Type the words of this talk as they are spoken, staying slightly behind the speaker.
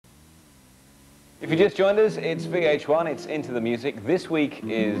If you just joined us, it's VH1, it's Into the Music. This week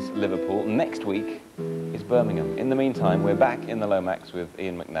is Liverpool, next week is Birmingham. In the meantime, we're back in the Lomax with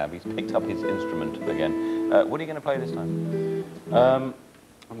Ian McNabb. He's picked up his instrument again. What are you going to play this time? I'm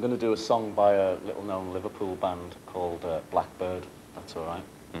going to do a song by a little-known Liverpool band called BLACKBIRD. That's all right.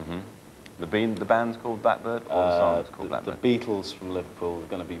 Mm-hmm. The band's called BLACKBIRD, or the song's called BLACKBIRD? The Beatles from Liverpool are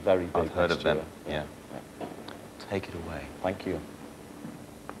going to be very big. I've heard of them, yeah. Take it away. Thank you.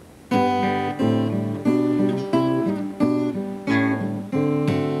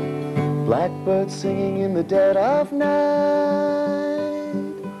 Blackbird singing in the dead of night,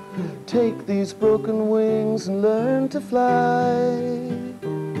 take these broken wings and learn to fly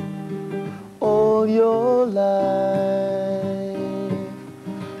all your life.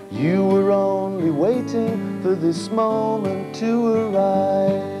 You were only waiting for this moment to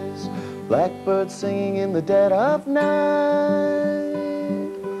arise. Blackbird singing in the dead of night,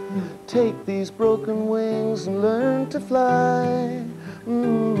 take these broken wings and learn to fly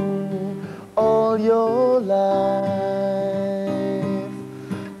all your life.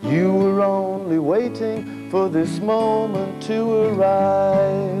 You were only waiting for this moment to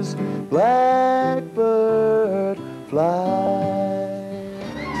arise. Blackbird, fly